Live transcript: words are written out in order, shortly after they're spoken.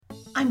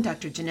I'm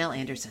Dr. Janelle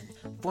Anderson,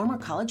 former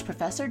college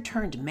professor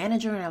turned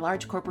manager in a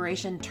large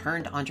corporation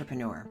turned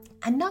entrepreneur.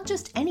 And not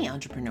just any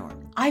entrepreneur.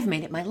 I've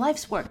made it my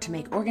life's work to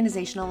make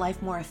organizational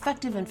life more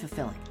effective and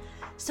fulfilling.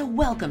 So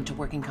welcome to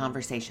Working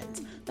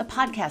Conversations, the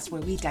podcast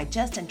where we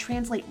digest and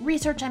translate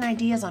research and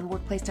ideas on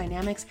workplace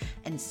dynamics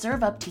and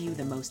serve up to you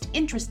the most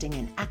interesting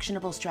and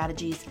actionable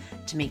strategies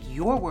to make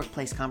your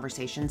workplace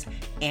conversations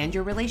and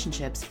your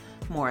relationships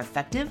more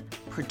effective,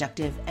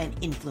 productive, and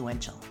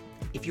influential.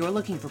 If you're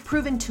looking for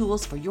proven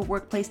tools for your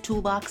workplace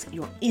toolbox,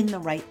 you're in the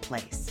right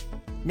place.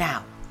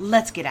 Now,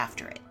 let's get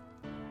after it.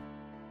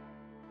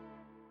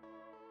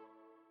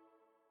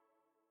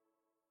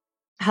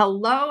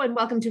 Hello, and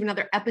welcome to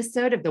another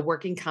episode of the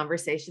Working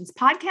Conversations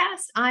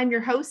podcast. I'm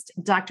your host,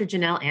 Dr.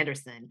 Janelle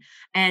Anderson.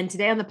 And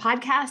today on the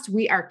podcast,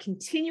 we are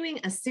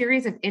continuing a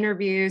series of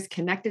interviews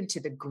connected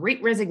to the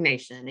Great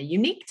Resignation, a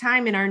unique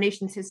time in our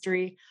nation's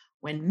history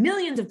when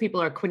millions of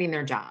people are quitting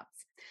their jobs.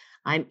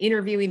 I'm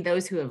interviewing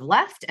those who have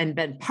left and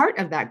been part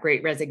of that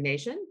Great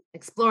Resignation,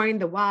 exploring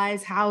the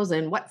whys, hows,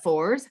 and what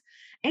fors.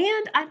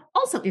 And I'm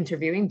also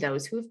interviewing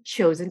those who have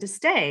chosen to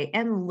stay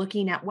and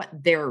looking at what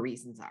their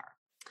reasons are.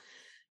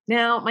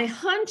 Now, my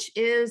hunch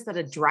is that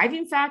a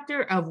driving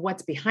factor of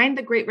what's behind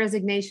the Great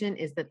Resignation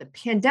is that the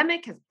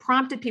pandemic has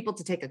prompted people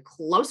to take a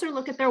closer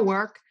look at their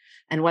work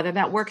and whether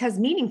that work has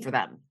meaning for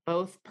them,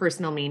 both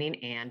personal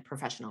meaning and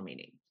professional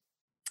meaning.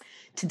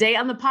 Today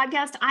on the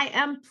podcast, I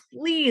am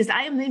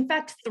in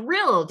fact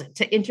thrilled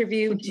to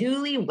interview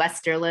Julie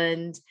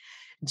Westerlund.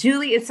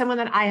 Julie is someone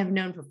that I have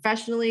known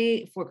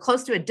professionally for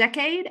close to a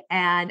decade,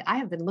 and I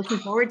have been looking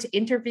forward to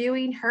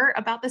interviewing her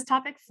about this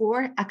topic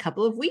for a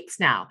couple of weeks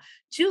now.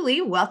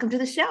 Julie, welcome to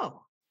the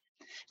show.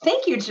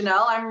 Thank you,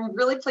 Janelle. I'm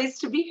really pleased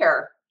to be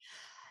here.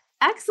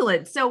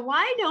 Excellent. So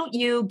why don't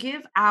you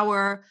give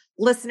our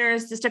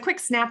listeners just a quick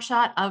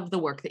snapshot of the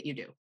work that you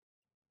do?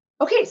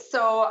 Okay,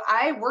 so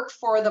I work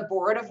for the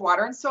Board of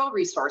Water and Soil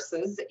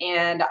Resources,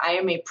 and I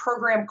am a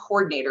program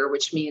coordinator,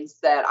 which means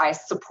that I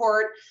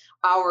support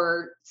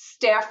our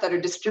staff that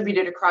are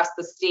distributed across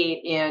the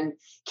state in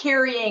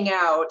carrying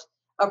out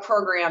a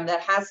program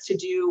that has to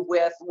do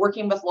with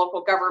working with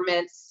local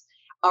governments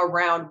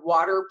around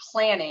water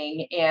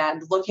planning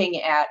and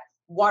looking at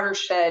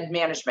watershed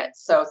management.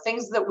 So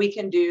things that we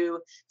can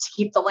do to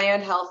keep the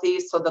land healthy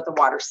so that the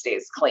water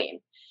stays clean.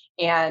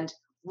 And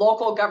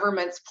local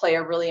governments play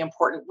a really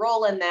important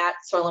role in that.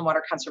 Soil and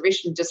water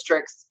conservation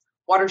districts,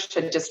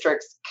 watershed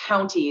districts,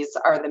 counties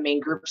are the main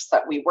groups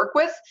that we work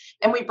with.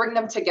 And we bring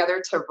them together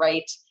to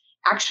write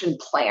action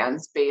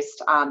plans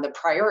based on the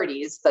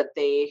priorities that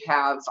they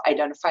have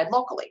identified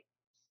locally.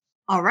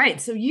 All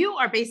right. So you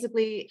are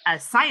basically a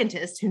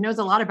scientist who knows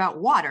a lot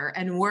about water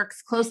and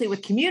works closely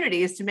with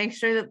communities to make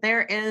sure that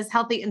there is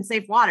healthy and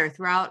safe water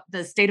throughout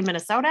the state of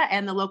Minnesota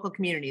and the local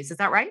communities. Is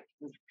that right?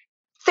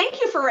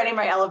 Thank you for writing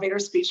my elevator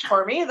speech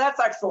for me. That's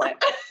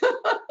excellent.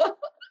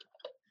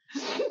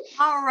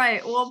 All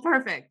right. Well,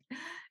 perfect.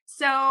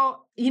 So,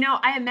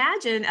 I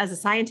imagine as a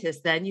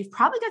scientist, then you've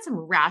probably got some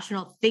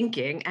rational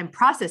thinking and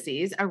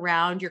processes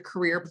around your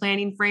career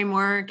planning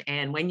framework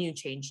and when you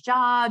change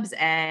jobs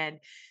and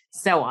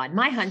so on.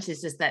 My hunch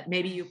is just that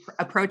maybe you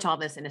approach all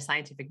this in a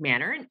scientific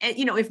manner. And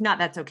if not,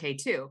 that's okay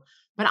too.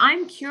 But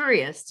I'm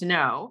curious to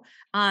know,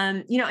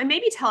 and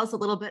maybe tell us a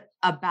little bit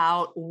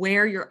about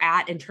where you're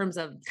at in terms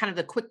of kind of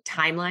the quick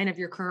timeline of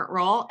your current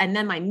role. And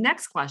then my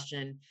next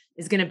question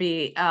is going to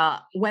be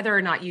whether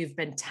or not you've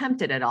been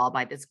tempted at all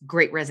by this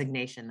Great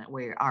Resignation that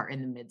we are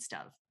in the midst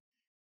of.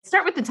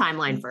 Start with the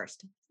timeline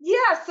first.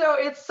 Yeah, so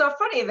it's so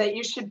funny that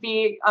you should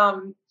be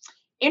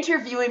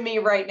interviewing me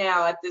right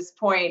now at this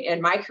point in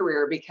my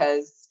career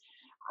because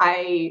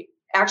I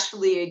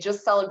actually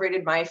just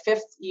celebrated my 5th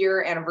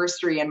year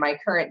anniversary in my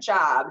current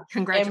job.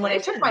 Congratulations. And when I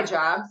took my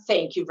job,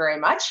 thank you very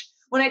much.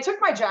 When I took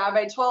my job,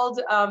 I told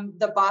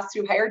the boss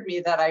who hired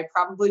me that I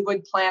probably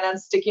would plan on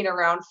sticking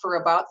around for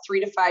about 3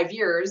 to 5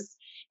 years.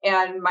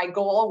 And my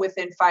goal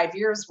within 5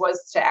 years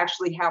was to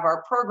actually have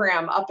our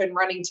program up and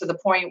running to the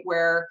point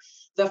where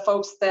the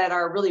folks that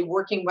are really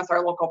working with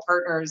our local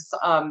partners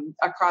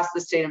across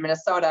the state of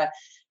Minnesota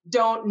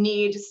don't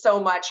need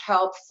so much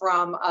help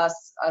from a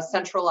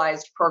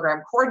centralized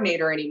program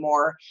coordinator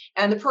anymore.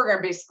 And the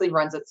program basically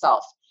runs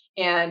itself.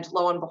 And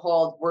lo and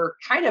behold, we're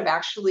kind of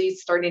actually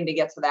starting to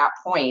get to that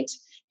point.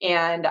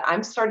 And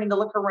I'm starting to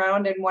look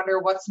around and wonder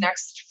what's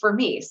next for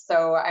me.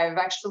 So I've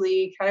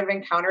actually kind of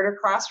encountered a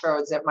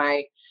crossroads of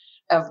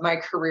my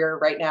career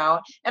right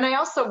now. And I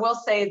also will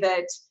say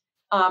that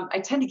I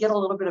tend to get a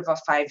little bit of a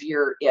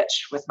 5-year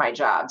itch with my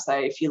jobs.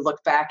 If you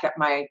look back at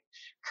my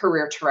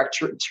career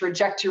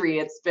trajectory,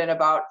 it's been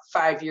about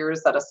 5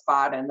 years at a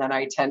spot. And then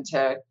I tend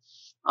to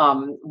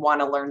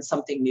want to learn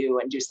something new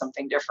and do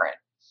something different.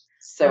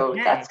 So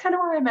That's kind of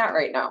where I'm at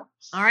right now.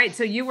 All right.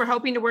 So you were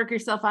hoping to work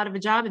yourself out of a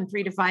job in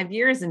 3 to 5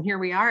 years. And here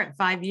we are at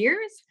 5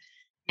 years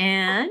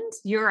and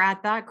you're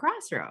at that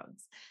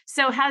crossroads.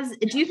 So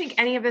do you think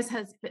any of this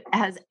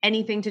has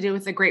anything to do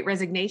with the Great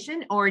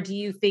Resignation, or do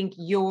you think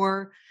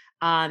your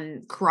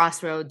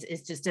crossroads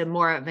is just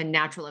more of a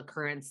natural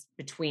occurrence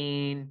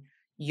between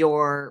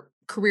your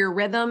career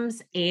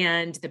rhythms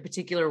and the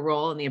particular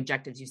role and the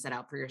objectives you set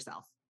out for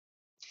yourself?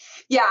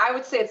 Yeah, I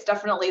would say it's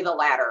definitely the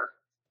latter.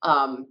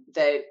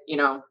 That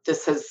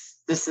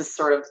this is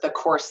sort of the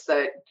course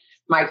that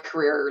my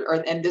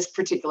career and this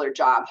particular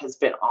job has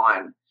been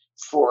on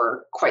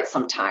for quite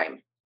some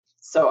time.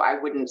 So I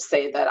wouldn't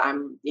say that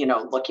I'm,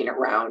 looking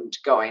around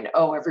going,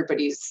 oh,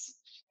 everybody's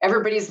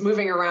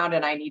moving around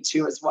and I need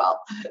to as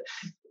well.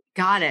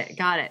 Got it.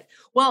 Got it.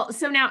 Well,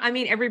 so now, I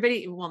mean,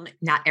 everybody, well,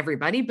 not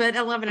everybody, but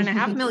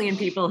 11.5 million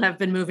people have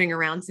been moving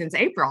around since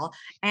April.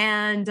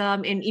 And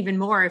even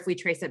more if we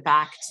trace it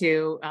back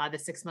to the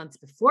 6 months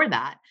before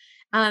that.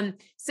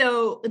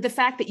 So the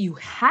fact that you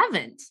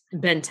haven't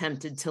been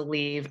tempted to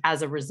leave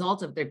as a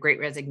result of the Great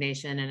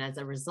Resignation and as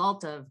a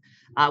result of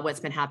what's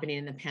been happening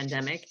in the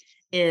pandemic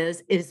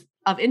is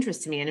of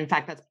interest to me. And in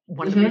fact, that's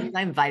one of the reasons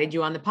I invited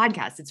you on the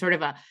podcast. It's sort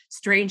of a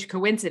strange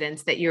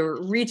coincidence that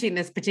you're reaching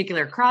this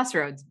particular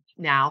crossroads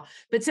now.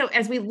 But so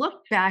as we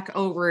look back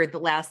over the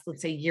last,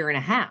 let's say, year and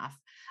a half,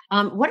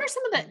 what are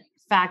some of the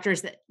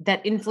factors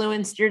that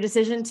influenced your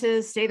decision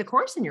to stay the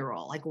course in your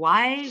role? Like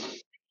why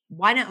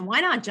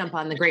not jump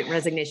on the Great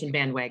Resignation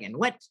bandwagon?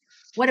 What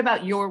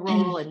about your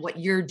role and what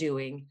you're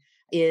doing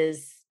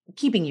is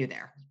keeping you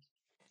there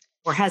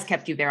or has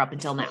kept you there up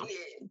until now?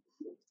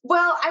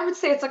 Well, I would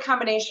say it's a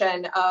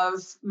combination of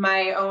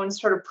my own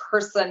sort of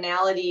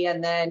personality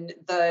and then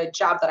the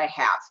job that I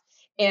have.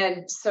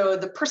 And so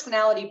the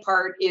personality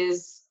part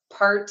is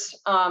part,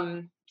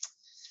 I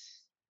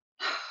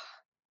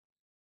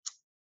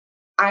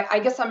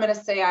guess I'm going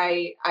to say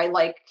I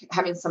like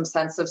having some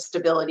sense of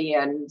stability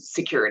and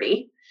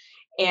security.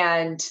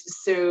 And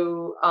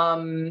so,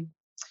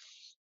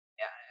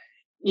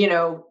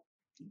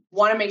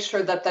 want to make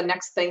sure that the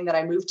next thing that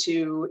I move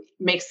to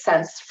makes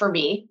sense for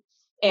me.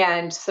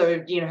 And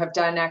so, have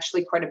done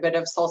actually quite a bit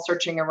of soul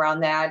searching around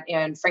that,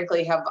 and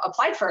frankly, have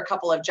applied for a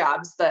couple of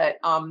jobs that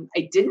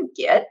I didn't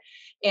get,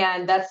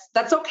 and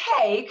that's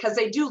okay because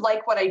I do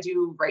like what I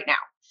do right now.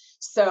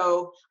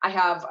 So I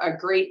have a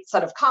great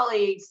set of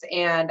colleagues,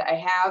 and I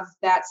have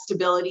that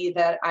stability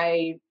that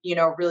I,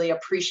 really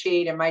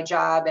appreciate in my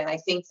job. And I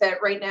think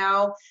that right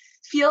now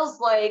feels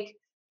like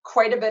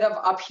quite a bit of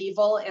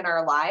upheaval in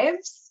our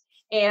lives.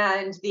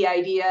 And the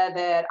idea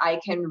that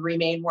I can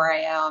remain where I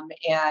am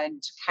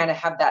and kind of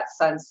have that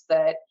sense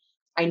that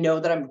I know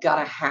that I'm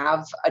going to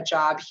have a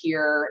job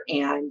here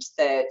and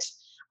that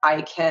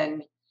I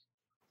can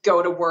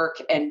go to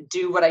work and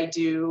do what I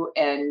do.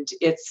 And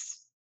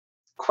it's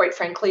quite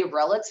frankly,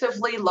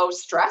 relatively low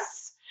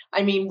stress.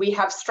 I mean, we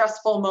have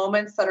stressful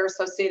moments that are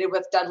associated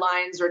with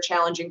deadlines or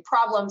challenging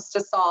problems to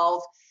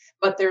solve,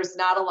 but there's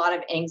not a lot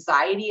of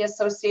anxiety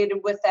associated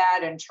with that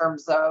in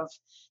terms of,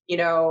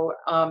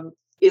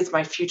 is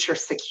my future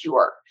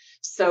secure?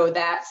 So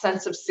that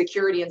sense of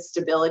security and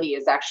stability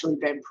has actually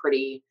been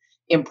pretty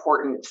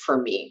important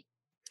for me.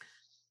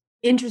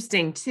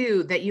 Interesting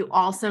too, that you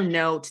also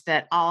note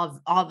that all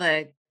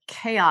the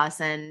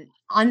chaos and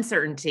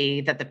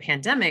uncertainty that the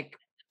pandemic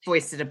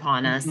foisted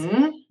upon us,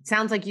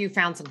 sounds like you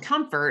found some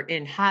comfort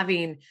in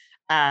having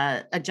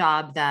a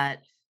job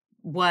that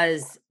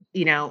was,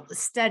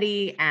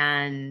 steady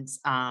and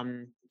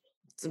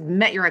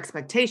met your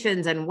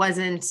expectations and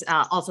wasn't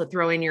also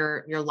throwing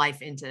your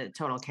life into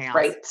total chaos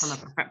right.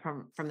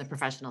 from the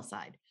professional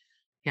side.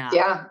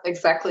 Yeah,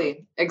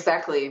 exactly.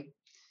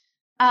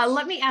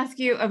 Let me ask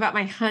you about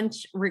my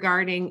hunch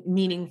regarding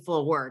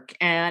meaningful work.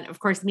 And of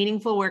course,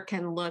 meaningful work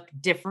can look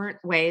different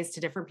ways to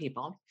different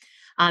people.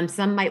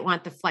 Some might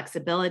want the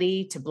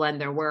flexibility to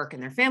blend their work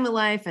and their family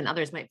life, and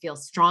others might feel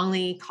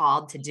strongly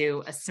called to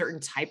do a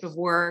certain type of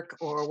work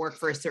or work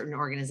for a certain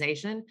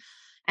organization.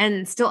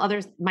 And still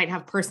others might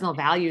have personal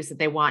values that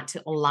they want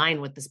to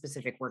align with the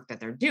specific work that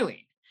they're doing.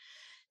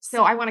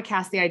 So I want to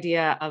cast the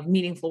idea of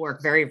meaningful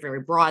work very,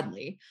 very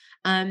broadly.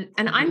 And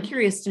I'm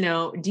curious to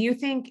know, do you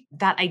think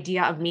that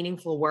idea of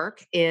meaningful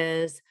work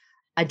is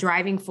a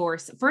driving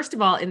force, first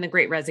of all, in the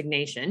Great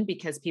Resignation,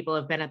 because people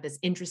have been at this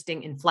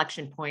interesting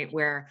inflection point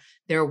where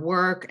their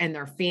work and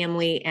their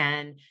family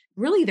and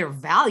really their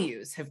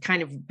values have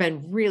kind of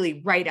been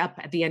really right up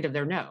at the end of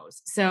their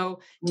nose. So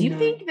do you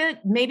think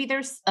that maybe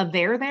there's a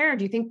there?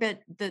 Do you think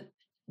that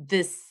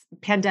this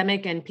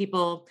pandemic and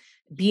people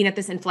being at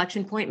this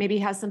inflection point maybe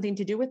has something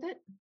to do with it?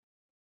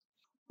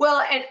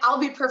 Well, and I'll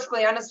be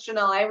perfectly honest,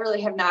 Janelle, I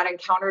really have not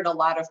encountered a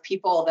lot of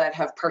people that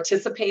have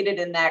participated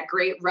in that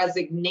Great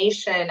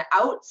Resignation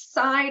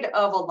outside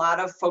of a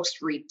lot of folks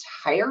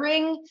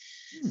retiring,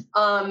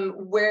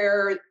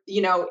 where,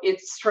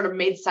 it's sort of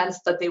made sense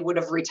that they would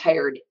have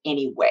retired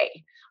anyway.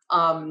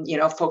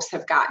 Folks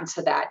have gotten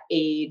to that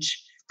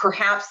age.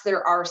 Perhaps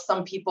there are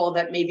some people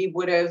that maybe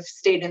would have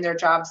stayed in their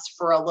jobs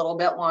for a little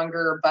bit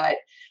longer, but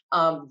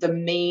the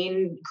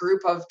main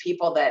group of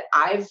people that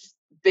I've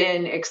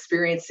been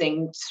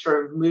experiencing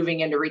sort of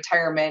moving into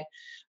retirement,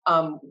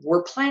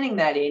 we're planning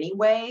that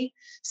anyway.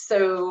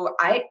 So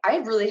I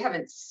really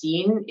haven't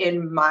seen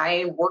in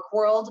my work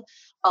world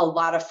a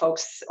lot of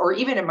folks, or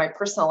even in my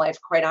personal life,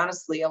 quite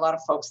honestly, a lot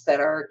of folks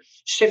that are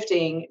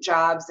shifting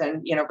jobs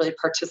and, really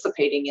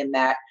participating in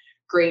that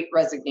great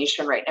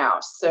resignation right now.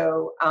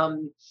 So,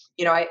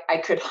 I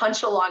could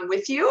hunch along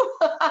with you,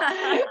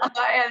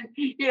 and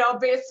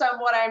based on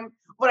what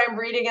I'm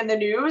reading in the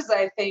news,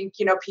 I think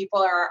people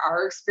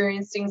are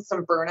experiencing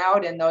some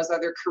burnout in those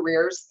other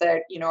careers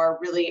that are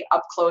really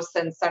up close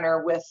and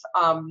center with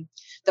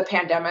the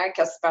pandemic,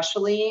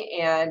 especially,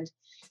 and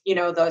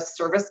those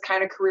service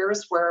kind of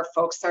careers where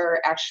folks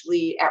are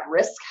actually at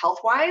risk health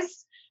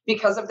wise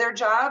because of their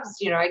jobs.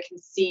 I can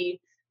see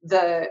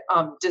the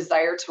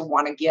desire to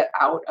want to get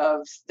out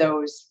of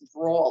those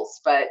roles.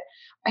 But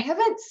I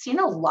haven't seen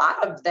a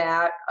lot of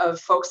that, of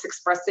folks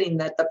expressing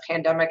that the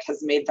pandemic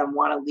has made them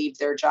want to leave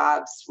their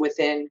jobs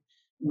within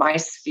my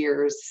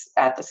spheres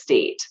at the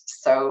state.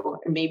 So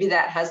maybe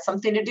that has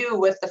something to do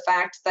with the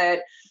fact that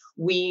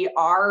we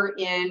are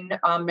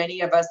many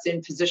of us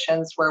in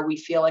positions where we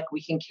feel like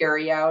we can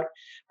carry out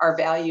our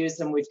values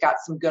and we've got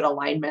some good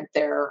alignment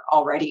there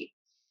already.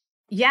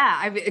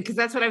 Yeah, because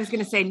that's what I was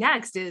going to say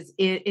next is,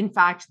 in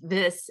fact,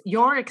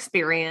 your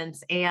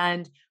experience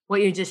and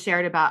what you just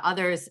shared about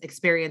others'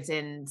 experience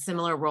in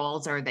similar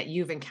roles or that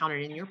you've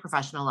encountered in your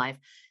professional life.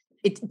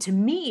 To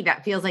me,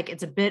 that feels like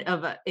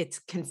it's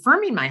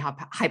confirming my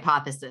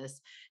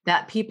hypothesis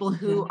that people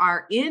who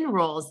are in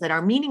roles that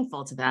are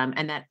meaningful to them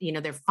and that,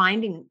 they're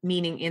finding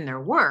meaning in their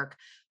work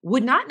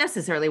would not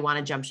necessarily want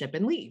to jump ship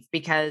and leave,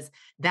 because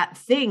that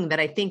thing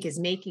that I think is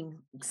making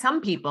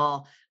some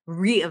people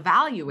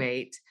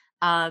reevaluate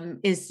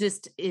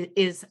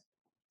is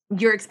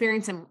you're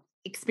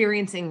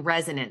experiencing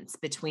resonance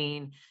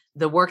between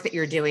the work that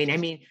you're doing. I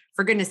mean,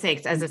 for goodness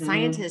sakes, as a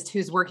scientist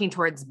who's working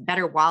towards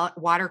better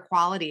water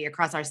quality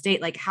across our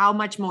state, like how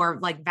much more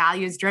like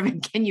values driven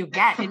can you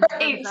get in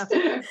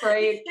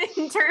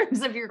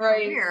terms of your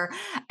career?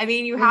 I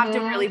mean, you have to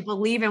really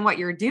believe in what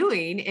you're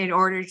doing in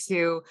order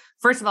to,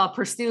 first of all,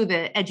 pursue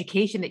the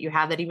education that you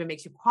have that even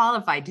makes you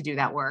qualified to do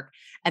that work.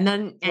 And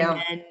then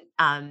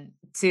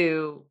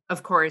to,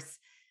 of course,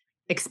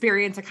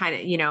 experience a kind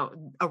of,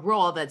 a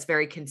role that's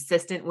very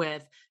consistent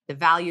with the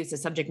values, the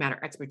subject matter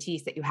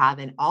expertise that you have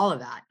and all of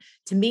that.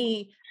 To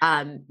me,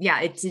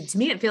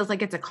 it feels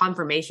like it's a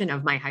confirmation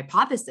of my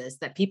hypothesis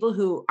that people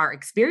who are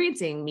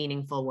experiencing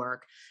meaningful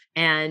work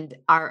and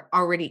are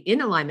already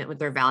in alignment with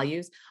their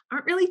values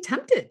aren't really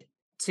tempted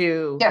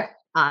to,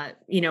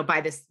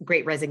 by this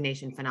great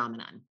resignation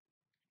phenomenon.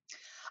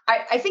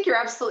 I think you're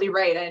absolutely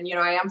right. And,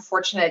 I am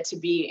fortunate to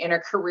be in a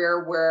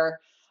career where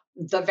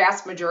the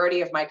vast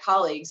majority of my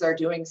colleagues are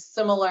doing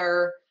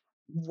similar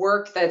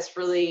work that's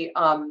really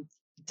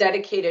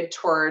dedicated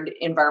toward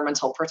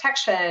environmental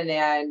protection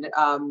and,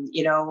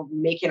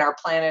 making our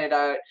planet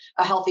a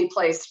healthy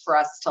place for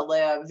us to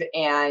live.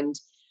 And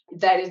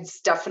that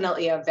is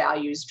definitely a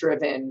values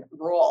driven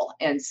role.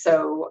 And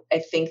so I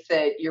think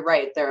that you're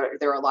right. There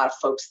are a lot of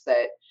folks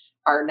that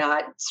are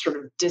not sort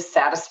of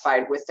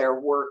dissatisfied with their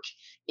work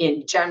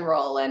in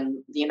general and,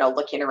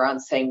 looking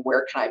around saying,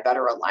 where can I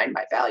better align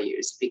my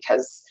values?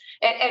 Because,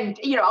 and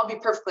I'll be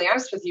perfectly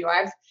honest with you.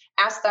 I've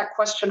asked that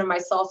question of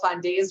myself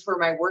on days where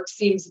my work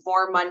seems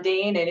more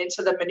mundane and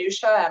into the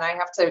minutia. And I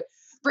have to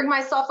bring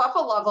myself up a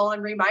level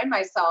and remind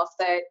myself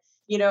that,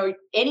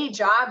 any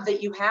job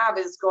that you have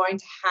is going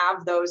to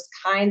have those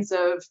kinds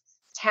of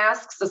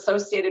tasks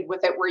associated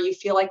with it where you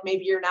feel like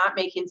maybe you're not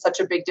making such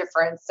a big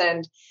difference.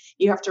 And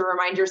you have to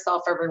remind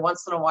yourself every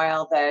once in a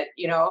while that,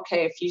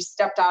 okay, if you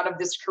stepped out of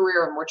this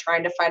career and we're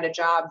trying to find a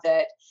job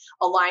that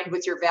aligned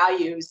with your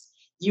values,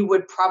 you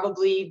would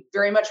probably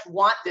very much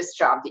want this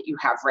job that you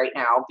have right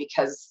now,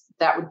 because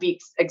that would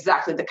be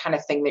exactly the kind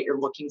of thing that you're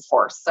looking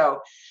for. So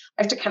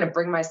I have to kind of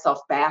bring myself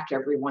back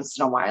every once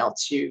in a while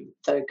to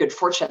the good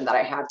fortune that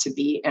I have to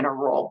be in a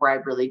role where I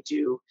really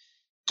do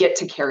get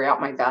to carry out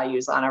my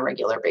values on a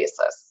regular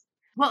basis.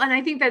 Well, and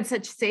I think that's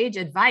such sage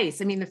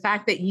advice. I mean, the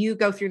fact that you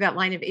go through that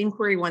line of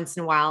inquiry once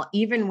in a while,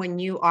 even when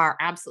you are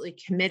absolutely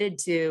committed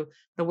to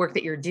the work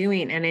that you're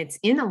doing and it's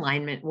in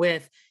alignment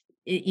with,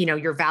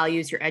 your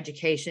values, your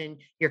education,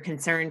 your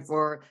concern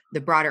for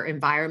the broader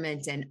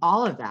environment and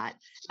all of that.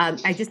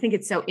 I just think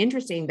it's so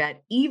interesting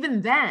that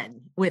even then,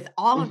 with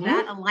all of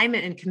that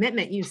alignment and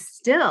commitment, you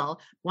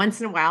still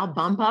once in a while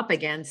bump up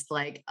against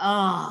like,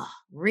 oh,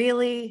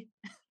 really?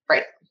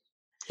 Right.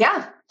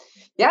 Yeah.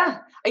 Yeah,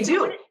 I do.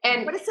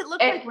 What does it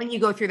look like when you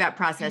go through that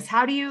process?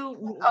 How do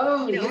you,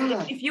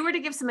 if you were to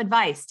give some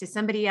advice to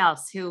somebody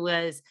else who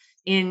was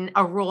in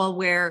a role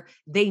where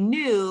they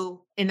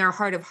knew in their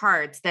heart of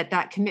hearts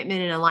that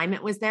commitment and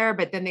alignment was there,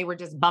 but then they were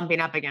just bumping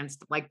up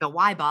against like the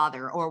why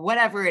bother or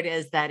whatever it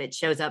is that it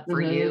shows up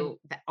for you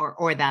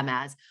or them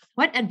as,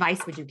 what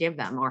advice would you give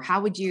them, or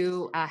how would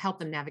you help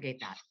them navigate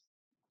that?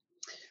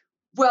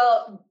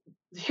 Well,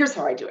 here's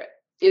how I do it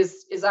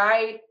is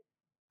I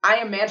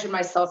imagine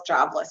myself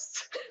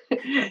jobless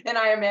and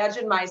I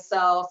imagine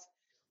myself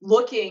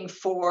looking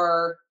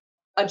for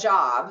a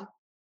job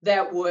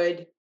that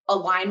would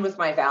align with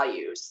my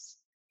values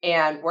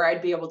and where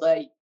I'd be able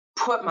to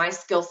put my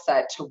skill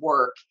set to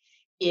work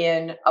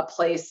in a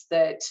place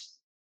that,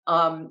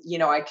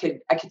 I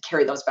could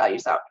carry those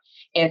values out.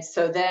 And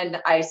so then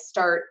I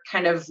start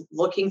kind of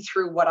looking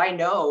through what I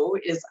know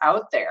is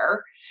out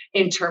there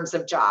in terms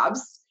of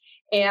jobs.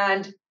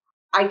 And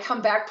I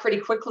come back pretty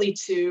quickly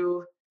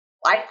to,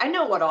 I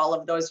know what all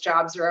of those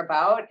jobs are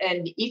about,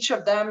 and each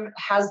of them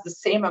has the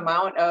same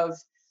amount of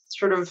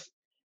sort of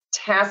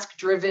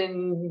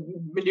task-driven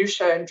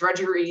minutia and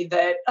drudgery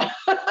that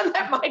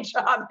that my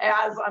job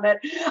has on a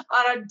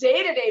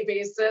day-to-day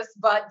basis,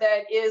 but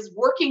that is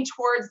working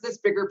towards this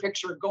bigger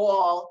picture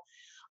goal.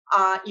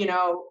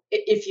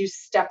 If you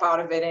step out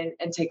of it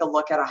and take a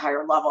look at a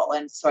higher level.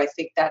 And so I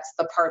think that's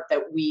the part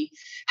that we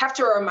have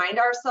to remind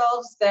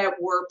ourselves, that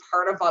we're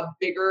part of a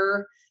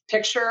bigger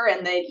picture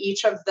and that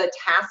each of the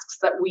tasks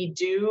that we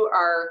do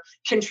are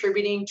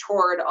contributing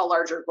toward a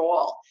larger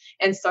goal.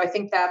 And so I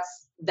think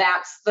that's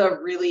the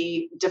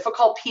really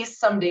difficult piece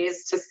some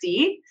days to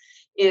see,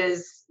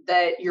 is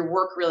that your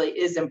work really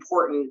is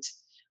important.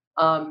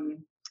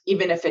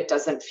 Even if it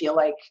doesn't feel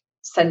like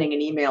sending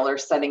an email or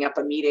setting up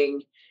a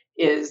meeting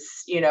is,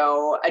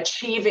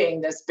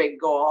 achieving this big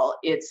goal.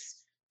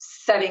 It's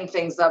setting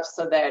things up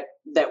so that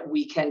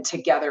we can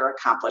together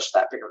accomplish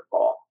that bigger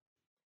goal.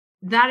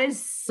 That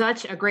is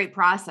such a great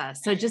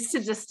process. So just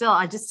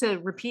to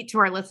repeat to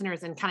our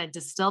listeners and kind of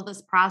distill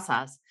this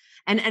process.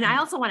 And I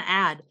also want to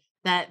add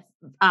that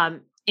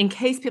in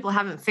case people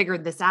haven't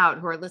figured this out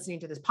who are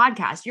listening to this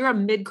podcast, you're a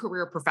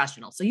mid-career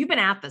professional. So you've been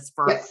at this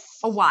for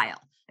a while.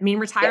 I mean,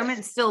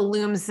 retirement still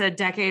looms a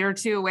decade or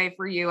two away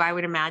for you, I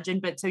would imagine.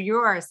 But so you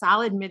are a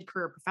solid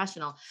mid-career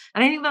professional.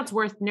 And I think that's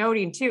worth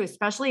noting too,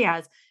 especially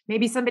as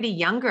maybe somebody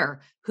younger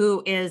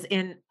who is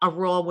in a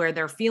role where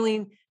they're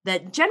feeling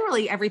that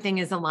generally everything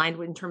is aligned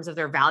in terms of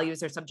their values,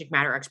 their subject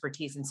matter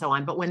expertise, and so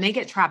on. But when they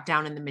get trapped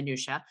down in the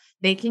minutia,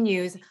 they can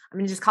use, I'm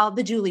going to just call it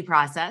the Julie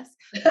process.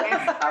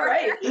 All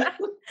right.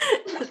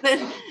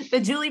 the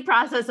Julie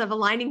process of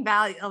aligning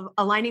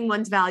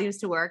one's values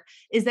to work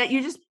is that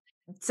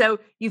so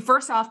you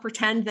first off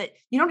pretend that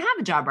you don't have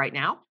a job right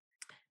now.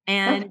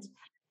 And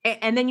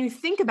then you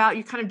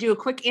kind of do a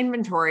quick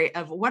inventory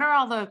of what are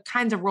all the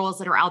kinds of roles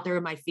that are out there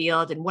in my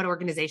field and what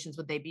organizations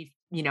would they be,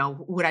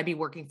 would I be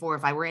working for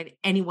if I were in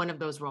any one of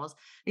those roles?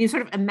 And you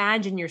sort of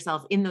imagine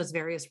yourself in those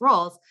various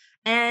roles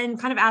and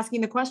kind of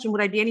asking the question,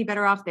 would I be any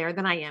better off there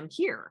than I am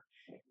here?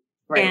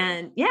 Right.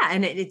 And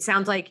it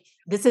sounds like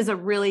this is a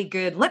really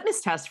good litmus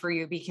test for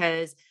you,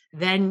 because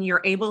then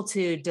you're able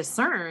to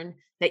discern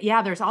that,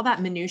 there's all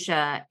that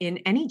minutia in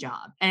any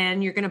job,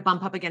 and you're going to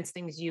bump up against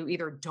things you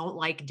either don't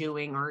like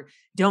doing or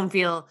don't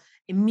feel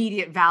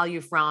immediate value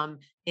from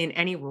in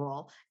any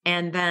role.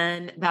 And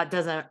then that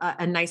does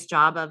a nice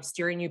job of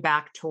steering you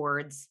back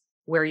towards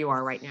where you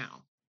are right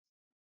now.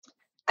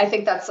 I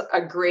think that's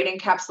a great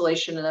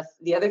encapsulation. And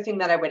the other thing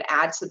that I would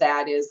add to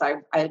that is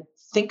I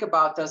think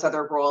about those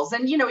other roles.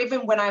 And,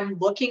 even when I'm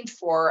looking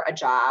for a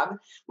job,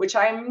 which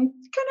I'm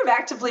kind of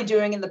actively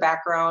doing in the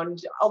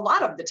background a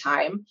lot of the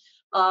time,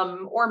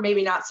 or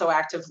maybe not so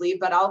actively,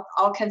 but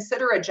I'll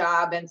consider a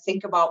job and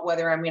think about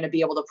whether I'm going to be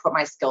able to put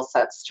my skill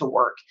sets to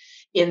work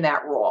in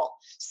that role.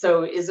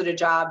 So is it a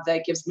job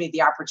that gives me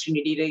the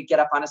opportunity to get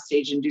up on a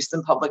stage and do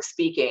some public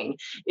speaking?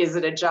 Is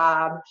it a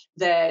job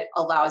that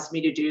allows me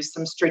to do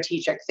some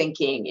strategic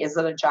thinking? Is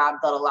it a job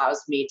that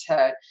allows me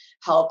to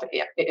help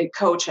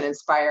coach and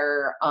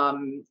inspire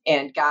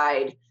and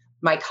guide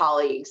my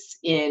colleagues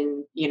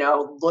in,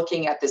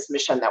 looking at this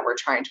mission that we're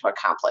trying to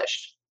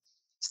accomplish?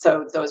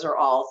 So those are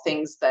all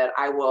things that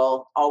I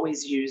will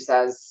always use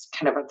as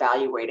kind of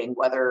evaluating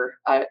whether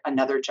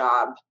another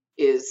job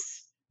is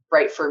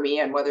right for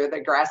me and whether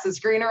the grass is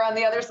greener on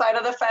the other side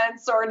of the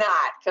fence or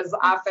not. Because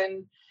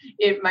often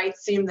it might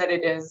seem that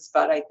it is,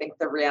 but I think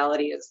the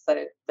reality is that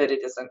it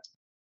isn't.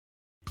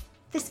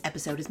 This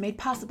episode is made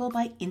possible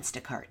by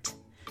Instacart.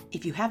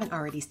 If you haven't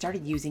already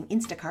started using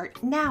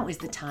Instacart, now is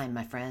the time,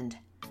 my friend.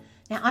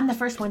 Now, I'm the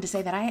first one to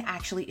say that I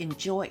actually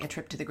enjoy a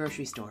trip to the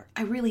grocery store.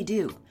 I really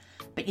do.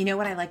 But you know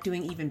what I like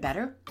doing even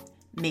better?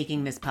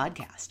 Making this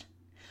podcast.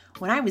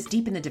 When I was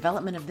deep in the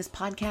development of this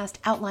podcast,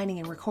 outlining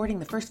and recording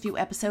the first few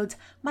episodes,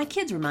 my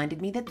kids reminded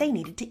me that they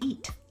needed to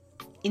eat.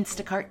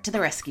 Instacart to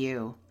the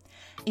rescue.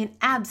 In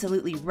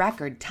absolutely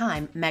record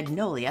time,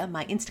 Magnolia,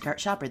 my Instacart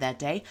shopper that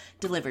day,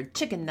 delivered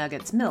chicken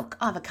nuggets, milk,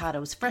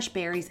 avocados, fresh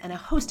berries, and a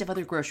host of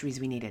other groceries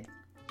we needed.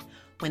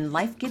 When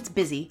life gets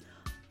busy,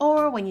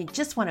 or when you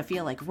just want to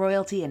feel like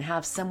royalty and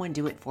have someone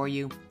do it for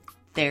you,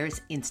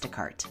 there's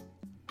Instacart.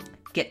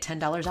 Get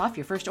 $10 off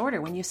your first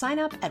order when you sign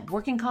up at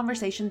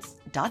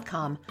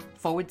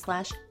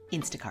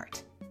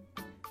workingconversations.com/Instacart.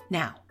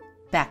 Now,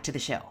 back to the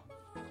show.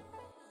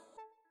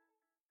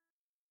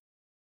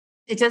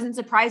 It doesn't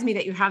surprise me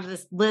that you have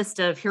this list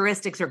of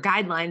heuristics or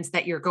guidelines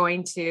that you're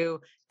going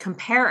to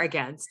compare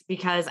against,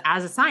 because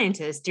as a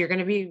scientist, you're going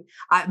to be,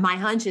 my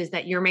hunch is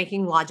that you're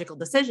making logical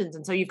decisions.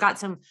 And so you've got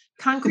some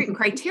concrete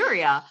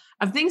criteria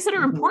of things that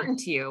are important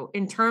to you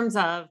in terms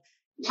of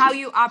how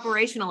you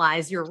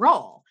operationalize your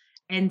role.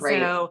 And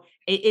so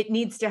it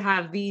needs to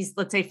have these,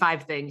 let's say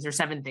 5 things or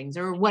 7 things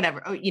or whatever,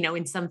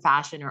 in some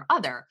fashion or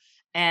other.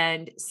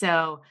 And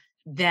so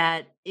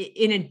that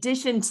in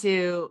addition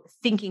to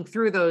thinking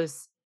through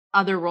those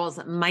other roles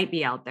that might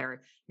be out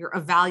there, you're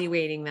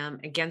evaluating them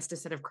against a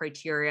set of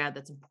criteria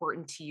that's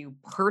important to you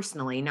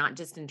personally, not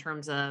just in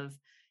terms of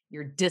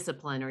your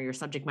discipline or your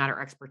subject matter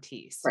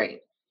expertise.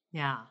 Right.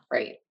 Yeah.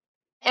 Right.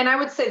 And I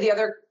would say the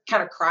other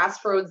kind of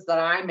crossroads that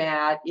I'm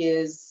at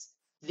is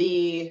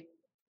the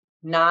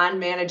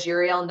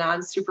non-managerial,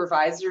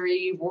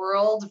 non-supervisory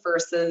world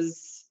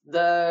versus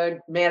the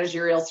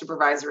managerial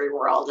supervisory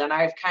world. And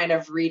I've kind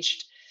of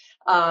reached,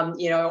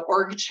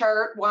 org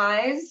chart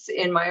wise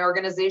in my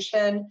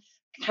organization,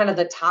 kind of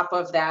the top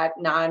of that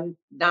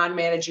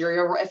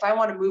non-managerial. If I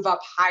want to move up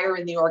higher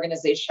in the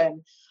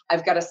organization,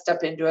 I've got to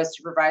step into a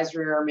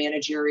supervisory or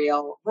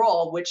managerial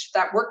role, which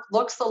that work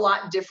looks a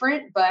lot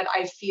different, but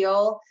I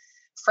feel,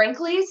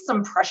 frankly,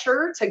 some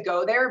pressure to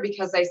go there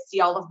because I see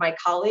all of my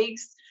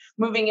colleagues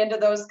moving into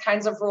those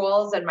kinds of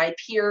roles, and my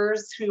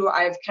peers who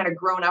I've kind of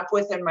grown up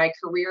with in my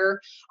career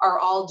are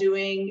all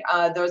doing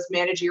those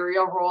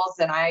managerial roles.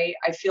 And I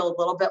feel a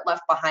little bit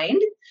left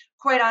behind,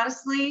 quite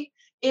honestly,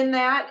 in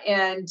that.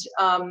 And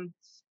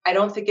I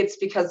don't think it's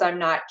because I'm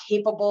not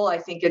capable. I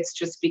think it's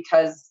just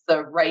because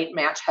the right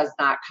match has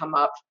not come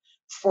up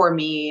for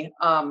me,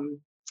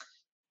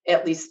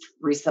 at least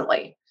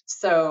recently.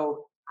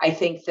 So I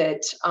think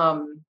that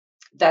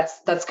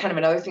that's kind of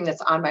another thing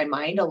that's on my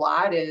mind a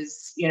lot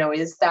is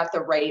that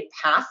the right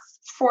path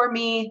for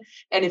me?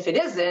 And if it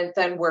isn't,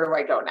 then where do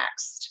I go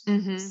next?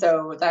 Mm-hmm.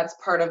 So that's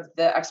part of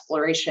the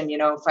exploration.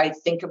 If I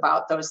think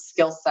about those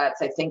skill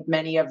sets, I think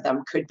many of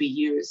them could be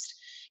used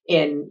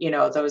in,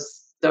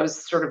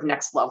 those sort of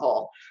next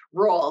level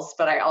roles.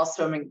 But I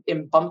also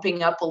am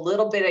bumping up a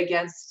little bit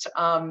against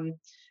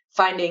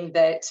finding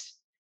that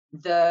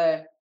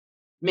the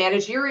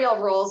managerial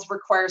roles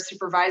require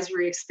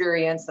supervisory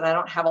experience, and I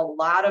don't have a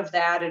lot of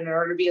that. And in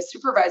order to be a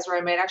supervisor,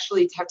 I might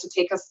actually have to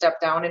take a step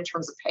down in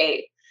terms of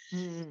pay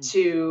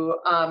to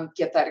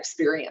get that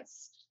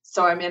experience.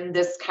 So I'm in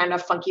this kind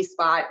of funky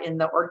spot in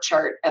the org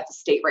chart at the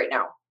state right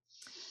now.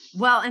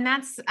 Well, and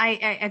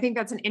I think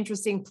that's an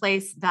interesting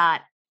place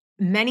that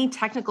many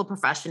technical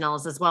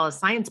professionals as well as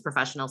science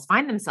professionals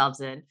find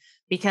themselves in,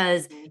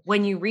 because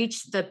when you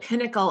reach the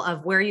pinnacle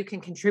of where you can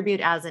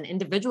contribute as an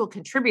individual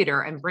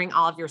contributor and bring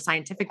all of your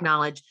scientific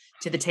knowledge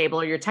to the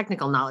table or your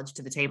technical knowledge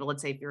to the table,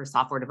 let's say if you're a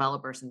software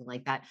developer or something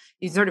like that,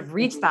 you sort of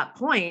reach that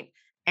point.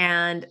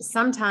 And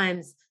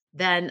sometimes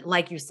then,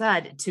 like you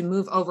said, to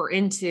move over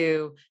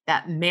into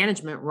that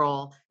management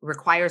role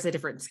requires a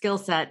different skill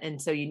set.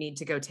 And so you need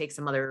to go take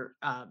some other,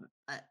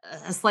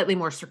 a slightly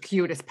more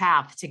circuitous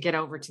path to get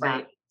over to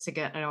that, to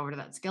get over to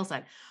that skill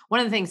set.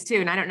 One of the things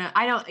too,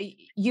 and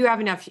you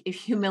have enough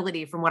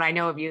humility from what I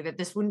know of you that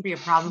this wouldn't be a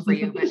problem for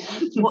you, but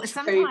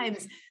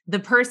sometimes the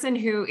person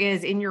who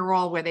is in your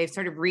role where they've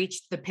sort of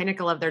reached the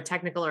pinnacle of their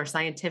technical or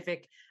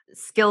scientific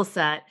skill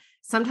set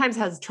sometimes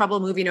has trouble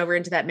moving over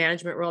into that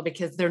management role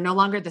because they're no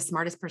longer the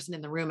smartest person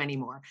in the room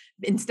anymore.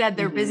 Instead,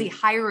 they're busy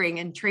hiring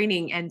and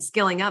training and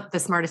skilling up the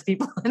smartest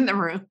people in the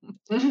room.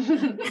 But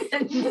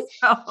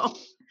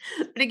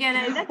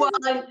again, go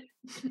ahead.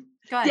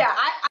 Yeah,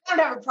 I don't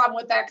have a problem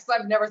with that because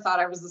I've never thought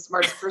I was the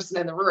smartest person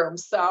in the room.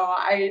 So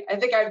I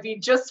think I'd be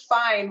just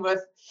fine with,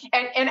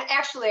 and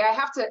actually I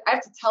have to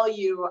tell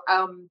you,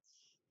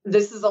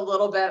 this is a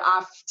little bit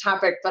off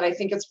topic, but I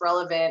think it's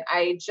relevant.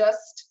 I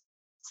just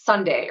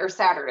Sunday or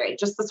Saturday,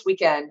 just this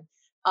weekend,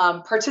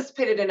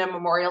 participated in a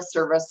memorial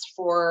service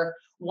for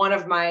one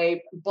of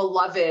my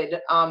beloved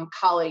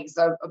colleagues,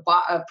 a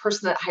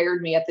person that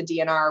hired me at the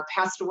DNR,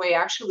 passed away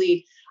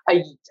actually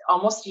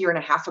almost a year and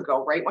a half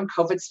ago, right when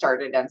COVID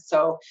started. And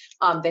so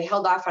they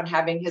held off on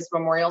having his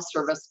memorial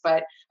service,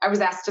 but I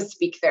was asked to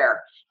speak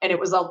there. And it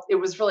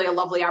was really a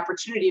lovely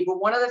opportunity.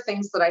 But one of the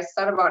things that I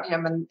said about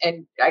him,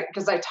 and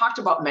because I talked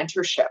about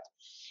mentorship,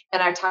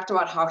 and I talked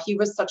about how he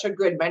was such a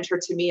good mentor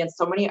to me and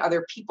so many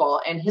other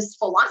people. And his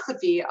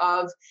philosophy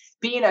of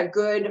being a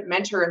good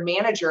mentor and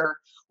manager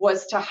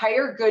was to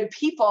hire good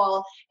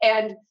people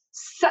and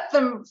set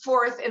them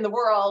forth in the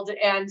world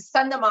and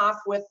send them off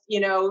with,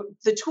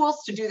 the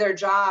tools to do their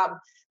job,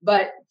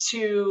 but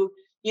to,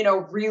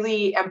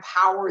 really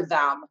empower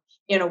them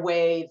in a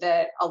way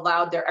that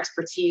allowed their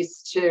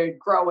expertise to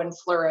grow and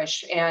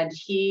flourish. And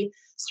he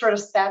sort of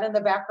sat in the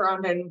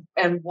background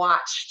and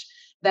watched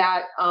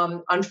that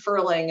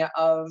unfurling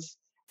of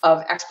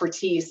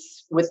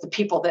expertise with the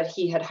people that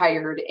he had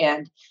hired.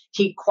 And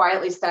he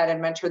quietly sat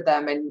and mentored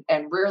them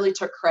and rarely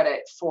took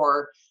credit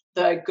for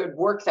the good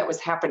work that was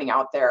happening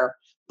out there.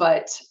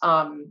 But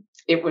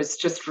it was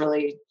just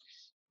really,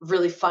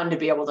 really fun to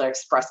be able to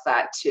express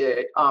that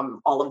to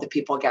all of the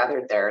people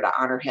gathered there to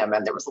honor him.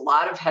 And there was a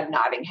lot of head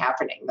nodding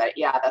happening that,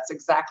 yeah, that's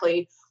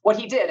exactly what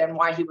he did and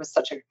why he was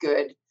such a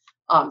good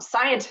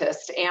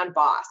scientist and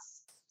boss.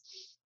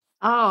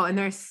 Oh, and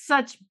there's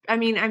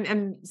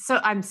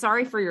I'm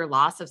sorry for your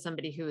loss of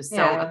somebody who is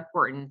so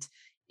important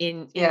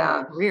in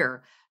your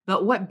career,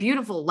 but what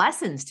beautiful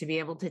lessons to be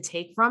able to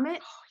take from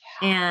it.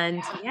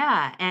 And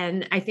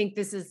I think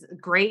this is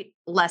great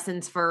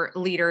lessons for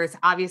leaders,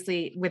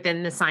 obviously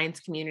within the science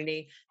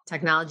community,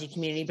 technology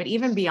community, but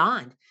even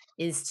beyond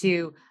is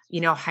to,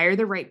 hire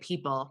the right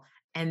people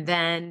and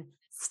then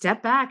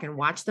step back and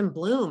watch them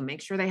bloom,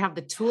 make sure they have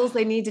the tools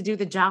they need to do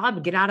the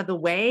job, get out of the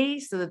way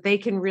so that they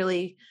can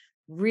really,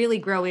 really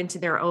grow into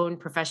their own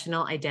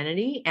professional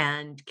identity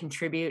and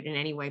contribute in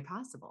any way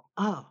possible.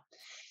 Oh,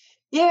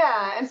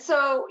 Yeah. And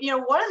so,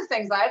 one of the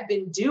things I've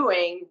been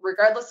doing,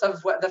 regardless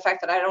of the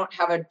fact that I don't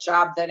have a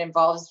job that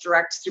involves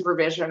direct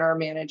supervision or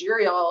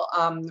managerial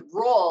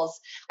roles,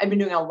 I've been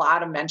doing a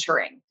lot of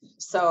mentoring.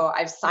 So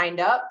I've signed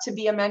up to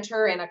be a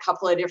mentor in a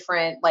couple of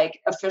different like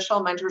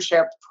official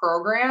mentorship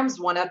programs,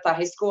 one at the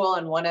high school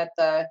and one at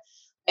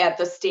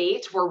the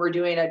state, where we're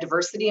doing a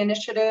diversity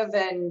initiative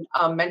and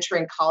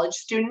mentoring college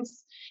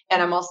students.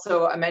 And I'm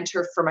also a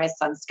mentor for my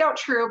son's scout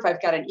troop. I've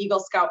got an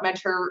Eagle Scout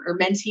mentor or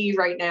mentee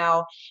right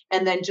now,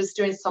 and then just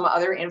doing some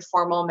other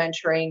informal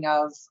mentoring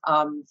of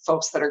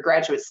folks that are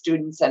graduate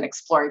students and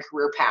exploring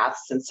career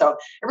paths. And so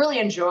I really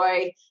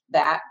enjoy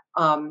that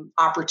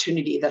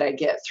opportunity that I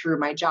get through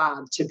my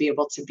job to be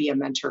able to be a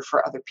mentor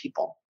for other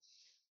people.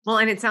 well,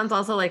 and it sounds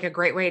also like a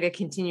great way to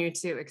continue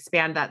to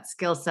expand that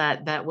skill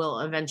set that will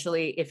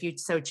eventually, if you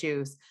so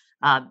choose,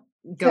 uh,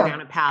 go Yeah.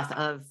 down a path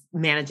of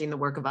managing the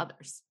work of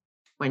others.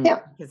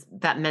 Yeah. Because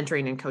that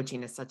mentoring and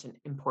coaching is such an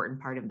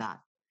important part of that.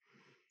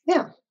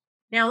 Yeah.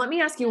 Now, let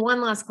me ask you one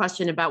last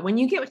question about when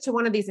you get to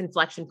one of these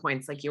inflection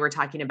points, like you were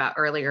talking about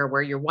earlier,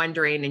 where you're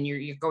wondering and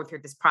you go through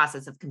this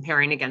process of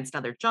comparing against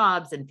other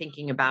jobs and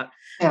thinking about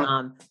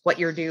Yeah. what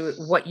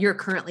you're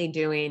currently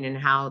doing, and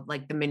how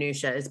like the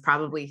minutia is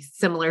probably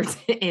similar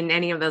to, in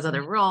any of those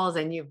other roles.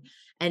 And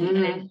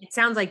Mhm. it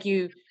sounds like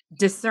you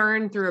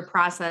discern through a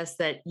process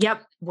that,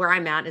 yep, where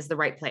I'm at is the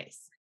right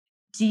place.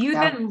 Do you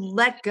Yeah. then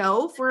let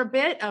go for a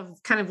bit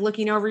of kind of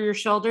looking over your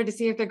shoulder to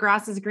see if the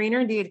grass is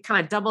greener? Do you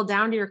kind of double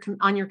down to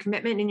on your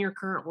commitment in your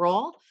current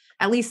role,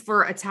 at least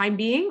for a time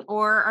being,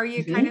 or are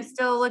you kind of Mhm.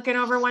 still looking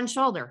over one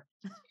shoulder?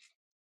 Well,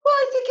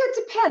 I think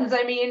it depends.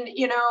 I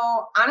mean,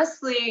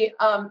 honestly,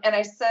 and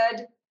I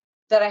said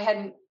that I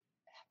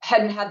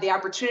hadn't had the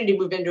opportunity to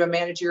move into a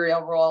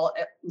managerial role,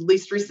 at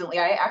least recently.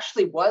 I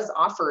actually was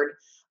offered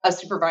a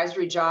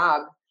supervisory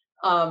job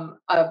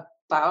about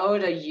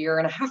a year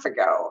and a half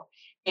ago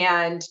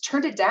and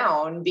turned it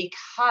down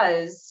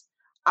because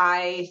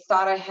I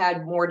thought I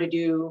had more to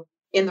do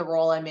in the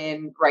role I'm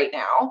in right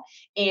now.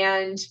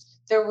 And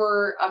there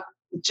were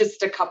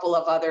just a couple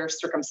of other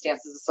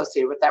circumstances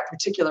associated with that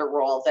particular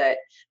role that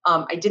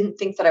I didn't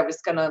think that I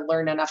was going to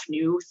learn enough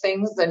new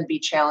things and be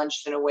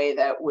challenged in a way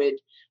that would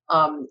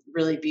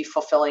really be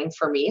fulfilling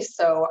for me.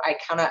 So I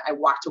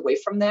walked away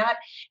from that.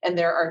 And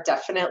there are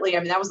definitely,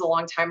 I mean, that was a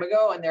long time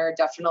ago. And there are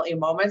definitely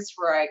moments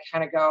where I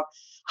kind of go,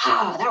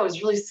 that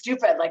was really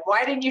stupid. Like,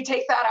 why didn't you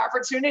take that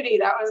opportunity?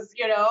 That was,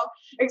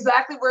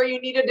 exactly where you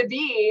needed to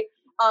be.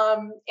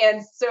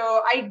 And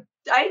so I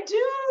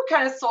do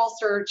kind of soul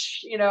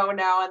search,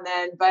 now and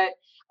then, but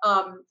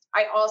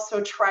I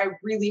also try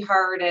really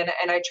hard, and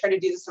I try to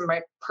do this in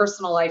my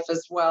personal life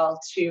as well,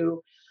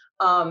 to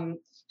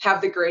have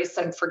the grace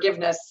and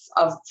forgiveness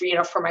of,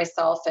 for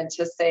myself, and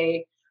to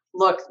say,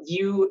 look,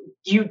 you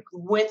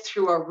went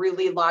through a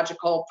really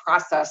logical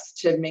process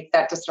to make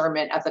that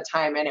discernment at the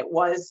time, and it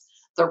was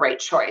the right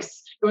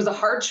choice. It was a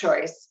hard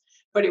choice,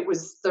 but it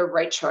was the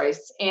right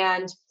choice.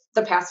 And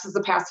the past is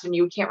the past, and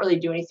you can't really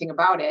do anything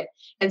about it.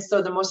 And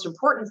so the most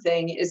important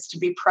thing is to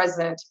be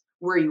present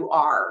where you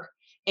are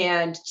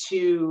and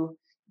to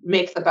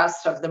make the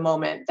best of the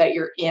moment that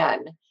you're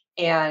in.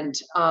 And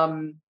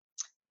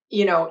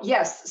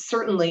yes,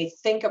 certainly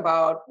think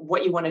about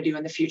what you want to do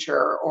in the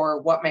future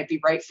or what might be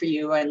right for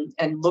you,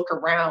 and look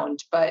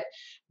around, but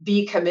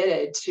be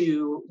committed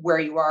to where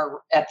you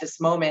are at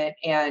this moment.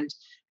 And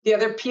the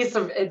other piece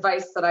of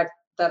advice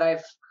that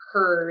I've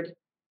heard,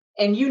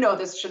 and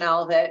this,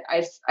 Janelle, that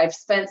I've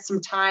spent some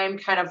time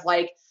kind of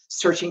like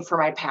searching for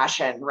my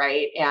passion,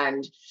 right?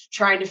 And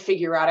trying to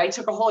figure out, I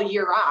took a whole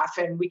year off,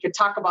 and we could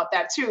talk about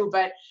that too,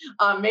 but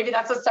maybe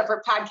that's a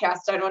separate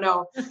podcast. I don't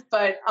know.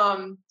 But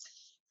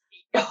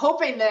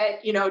hoping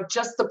that,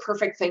 just the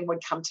perfect thing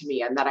would come to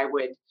me, and that I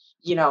would,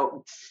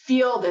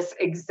 feel this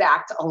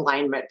exact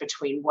alignment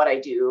between what I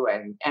do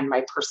and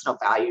my personal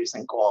values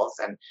and goals.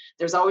 And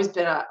there's always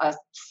been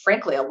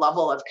frankly, a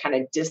level of kind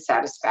of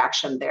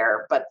dissatisfaction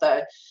there, but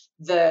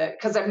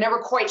because I'm never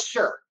quite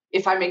sure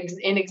if I'm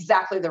in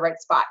exactly the right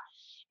spot.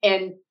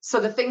 And so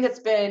the thing that's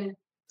been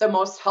the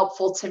most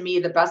helpful to me,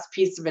 the best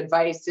piece of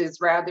advice, is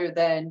rather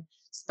than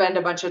spend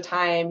a bunch of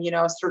time,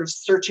 sort of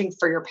searching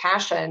for your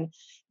passion,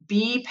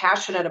 be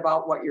passionate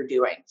about what you're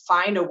doing.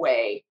 Find a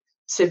way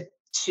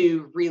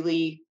to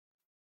really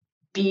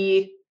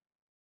be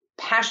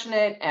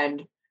passionate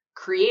and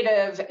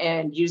creative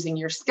and using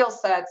your skill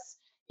sets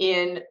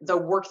in the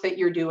work that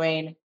you're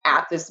doing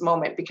at this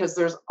moment, because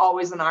there's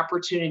always an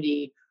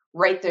opportunity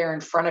right there in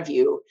front of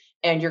you.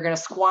 And you're going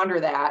to squander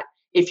that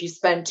if you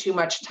spend too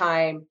much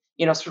time,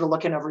 sort of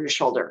looking over your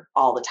shoulder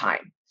all the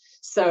time.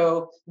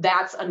 So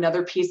that's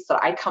another piece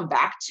that I come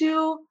back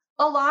to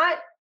a lot,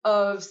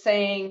 of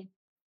saying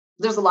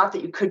there's a lot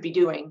that you could be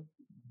doing.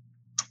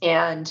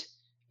 And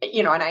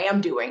and I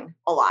am doing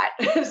a lot.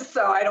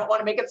 So I don't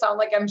want to make it sound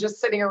like I'm just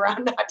sitting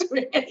around not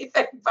doing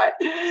anything, but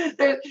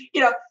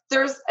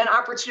there's an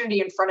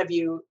opportunity in front of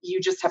you.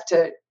 You just have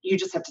to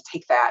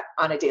take that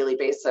on a daily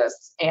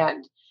basis.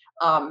 And,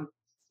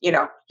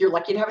 you're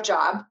lucky to have a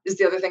job is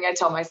the other thing I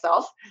tell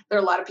myself. There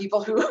are a lot of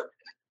people who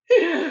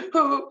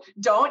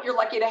don't. You're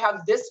lucky to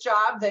have this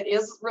job that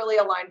is really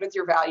aligned with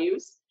your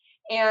values.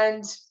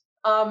 And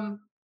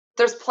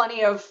there's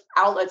plenty of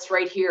outlets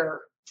right here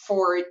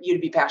for you to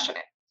be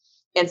passionate.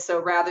 And so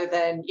rather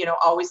than,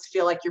 always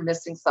feel like you're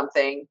missing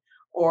something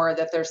or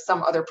that there's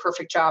some other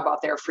perfect job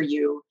out there for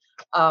you,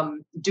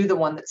 do the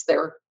one that's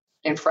there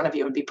in front of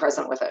you and be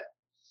present with it.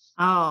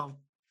 Oh,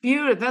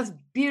 beautiful. That's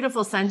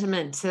beautiful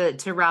sentiment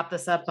to wrap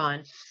this up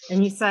on.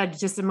 And you said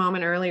just a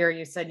moment earlier,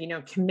 you said,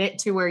 commit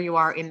to where you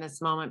are in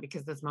this moment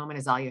because this moment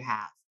is all you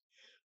have.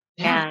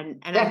 Yeah.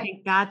 And I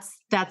think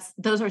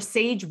those are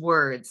sage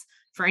words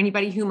for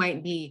anybody who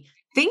might be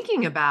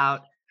thinking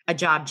about a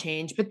job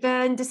change, but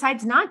then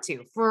decides not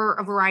to for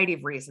a variety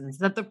of reasons,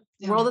 that the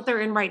world that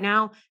they're in right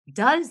now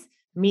does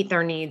meet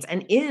their needs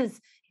and is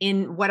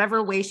in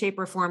whatever way, shape,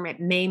 or form it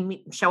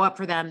may show up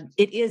for them.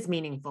 It is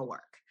meaningful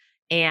work.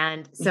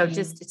 And so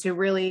just to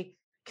really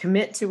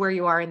commit to where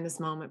you are in this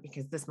moment,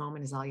 because this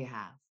moment is all you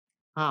have.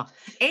 Oh,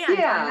 and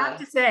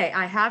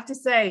I have to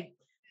say,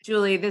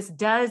 Julie, this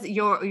does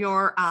your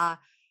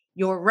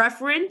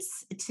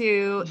reference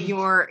to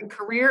your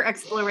career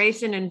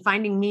exploration and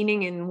finding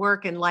meaning in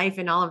work and life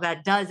and all of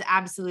that does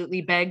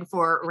absolutely beg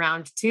for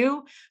round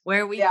 2,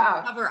 where we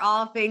can cover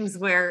all things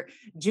where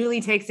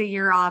Julie takes a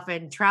year off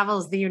and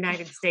travels the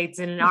United States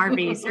in an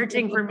RV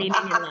searching for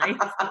meaning in life.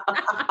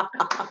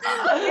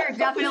 We're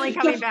definitely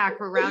coming back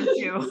for round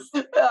 2.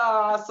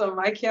 Awesome.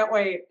 I can't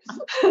wait.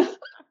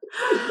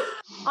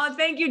 Oh,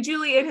 thank you,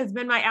 Julie. It has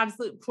been my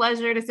absolute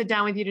pleasure to sit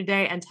down with you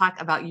today and talk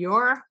about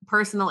your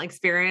personal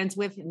experience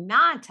with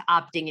not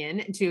opting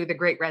in to the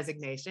Great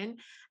Resignation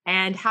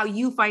and how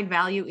you find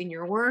value in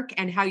your work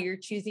and how you're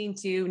choosing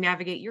to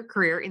navigate your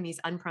career in these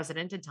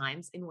unprecedented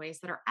times in ways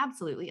that are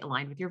absolutely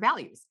aligned with your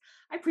values.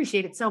 I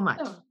appreciate it so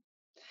much. Oh.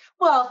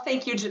 Well,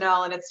 thank you,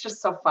 Janelle. And it's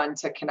just so fun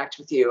to connect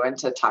with you and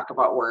to talk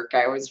about work.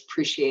 I always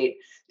appreciate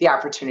the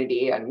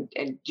opportunity, and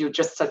you're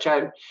just such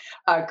a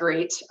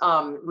great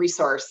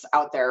resource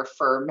out there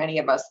for many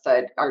of us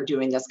that are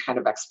doing this kind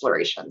of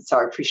exploration. So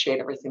I appreciate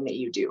everything that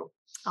you do.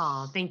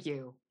 Oh, thank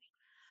you.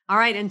 All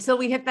right. Until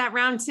we hit that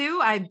round 2,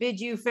 I bid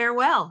you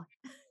farewell.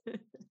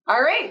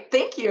 All right.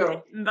 Thank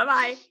you.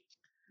 Bye-bye.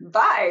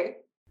 Bye.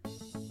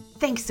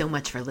 Thanks so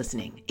much for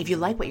listening. If you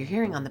like what you're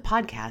hearing on the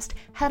podcast,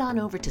 head on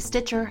over to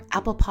Stitcher,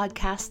 Apple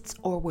Podcasts,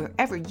 or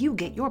wherever you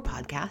get your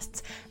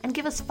podcasts and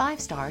give us 5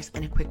 stars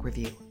and a quick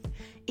review.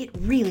 It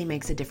really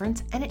makes a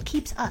difference, and it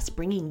keeps us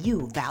bringing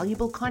you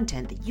valuable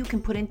content that you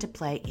can put into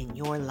play in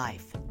your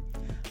life.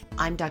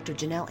 I'm Dr.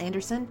 Janelle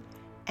Anderson,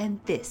 and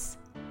this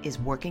is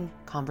Working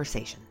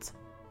Conversations.